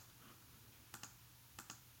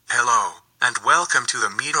welcome to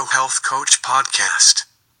the Mito Health Coach podcast.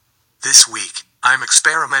 This week, I'm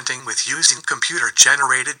experimenting with using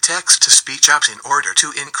computer-generated text-to-speech apps in order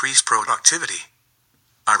to increase productivity.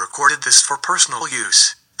 I recorded this for personal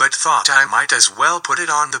use, but thought I might as well put it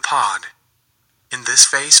on the pod. In this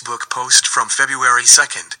Facebook post from February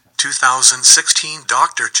 2nd, 2016,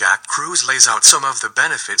 Dr. Jack Kruse lays out some of the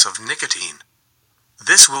benefits of nicotine.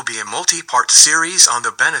 This will be a multi-part series on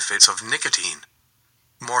the benefits of nicotine.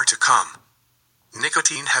 More to come.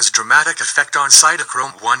 Nicotine has dramatic effect on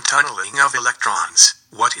cytochrome 1 tunneling of electrons.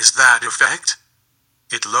 What is that effect?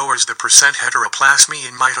 It lowers the percent heteroplasmy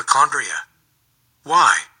in mitochondria.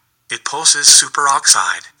 Why? It pulses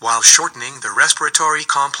superoxide while shortening the respiratory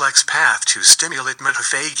complex path to stimulate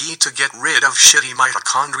mitophagy to get rid of shitty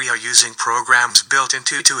mitochondria using programs built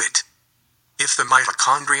into it. If the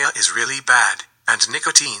mitochondria is really bad, and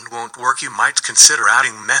nicotine won't work, you might consider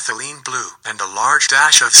adding methylene blue and a large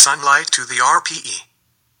dash of sunlight to the RPE.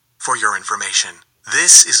 For your information,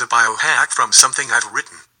 this is a biohack from something I've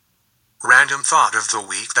written. Random thought of the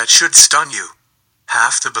week that should stun you.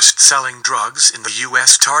 Half the best-selling drugs in the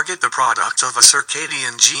US target the product of a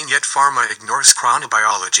circadian gene, yet pharma ignores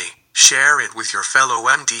chronobiology. Share it with your fellow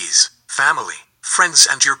MDs, family, friends,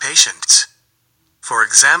 and your patients. For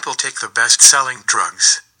example, take the best-selling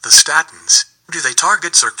drugs, the statins. Do they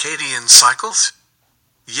target circadian cycles?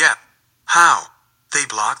 Yep. How? They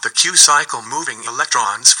block the Q cycle, moving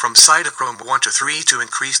electrons from cytochrome 1 to 3 to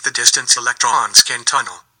increase the distance electrons can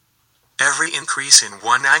tunnel. Every increase in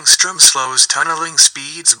 1 angstrom slows tunneling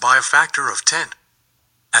speeds by a factor of 10.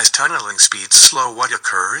 As tunneling speeds slow, what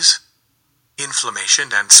occurs?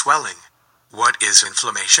 Inflammation and swelling. What is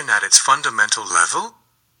inflammation at its fundamental level?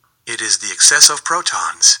 It is the excess of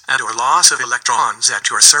protons and/or loss of electrons at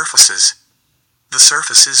your surfaces. The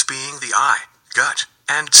surfaces being the eye, gut,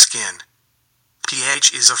 and skin.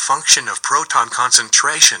 pH is a function of proton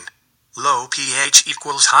concentration. Low pH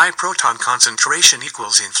equals high proton concentration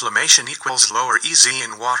equals inflammation equals lower EZ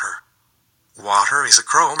in water. Water is a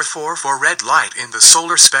chromophore for red light in the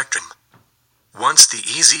solar spectrum. Once the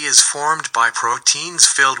EZ is formed by proteins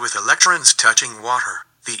filled with electrons touching water,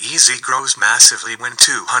 the EZ grows massively when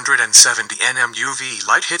 270 nm UV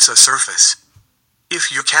light hits a surface. If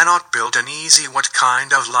you cannot build an EZ, what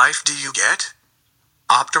kind of life do you get?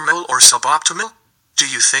 Optimal or suboptimal? Do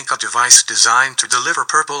you think a device designed to deliver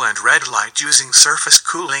purple and red light using surface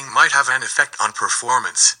cooling might have an effect on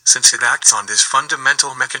performance, since it acts on this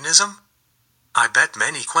fundamental mechanism? I bet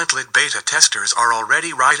many Quintlet beta testers are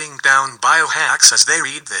already writing down biohacks as they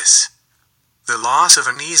read this. The loss of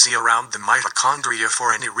an EZ around the mitochondria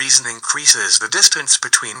for any reason increases the distance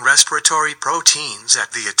between respiratory proteins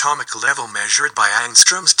at the atomic level measured by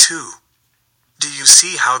angstroms too. Do you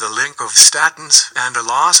see how the link of statins and a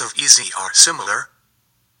loss of EZ are similar?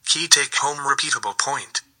 Key take-home repeatable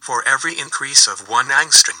point: for every increase of 1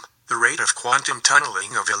 angstrom, the rate of quantum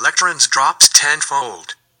tunneling of electrons drops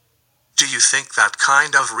tenfold. Do you think that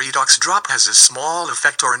kind of redox drop has a small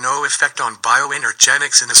effect or no effect on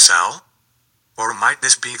bioenergetics in a cell? Or might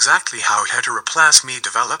this be exactly how heteroplasmy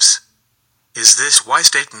develops? Is this why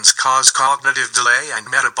statins cause cognitive delay and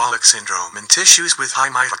metabolic syndrome in tissues with high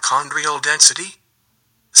mitochondrial density?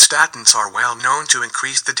 Statins are well known to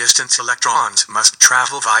increase the distance electrons must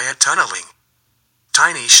travel via tunneling.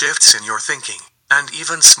 Tiny shifts in your thinking, and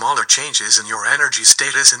even smaller changes in your energy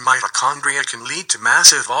status in mitochondria can lead to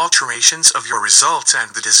massive alterations of your results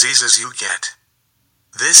and the diseases you get.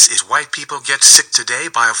 This is why people get sick today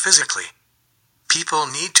biophysically. People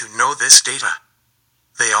need to know this data.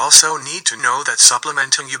 They also need to know that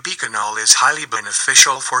supplementing ubiquinol is highly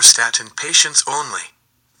beneficial for statin patients only,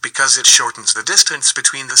 because it shortens the distance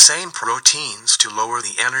between the same proteins to lower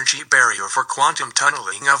the energy barrier for quantum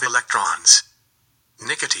tunneling of electrons.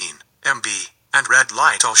 Nicotine, MB, and red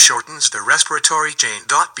light all shortens the respiratory chain.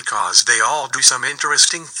 Because they all do some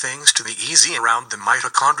interesting things to the EZ around the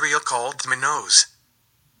mitochondria called MNOs.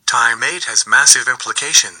 Time 8 has massive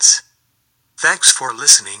implications. Thanks for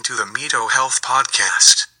listening to the Mito Health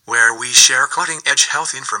Podcast, where we share cutting-edge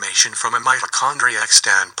health information from a mitochondriac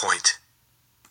standpoint.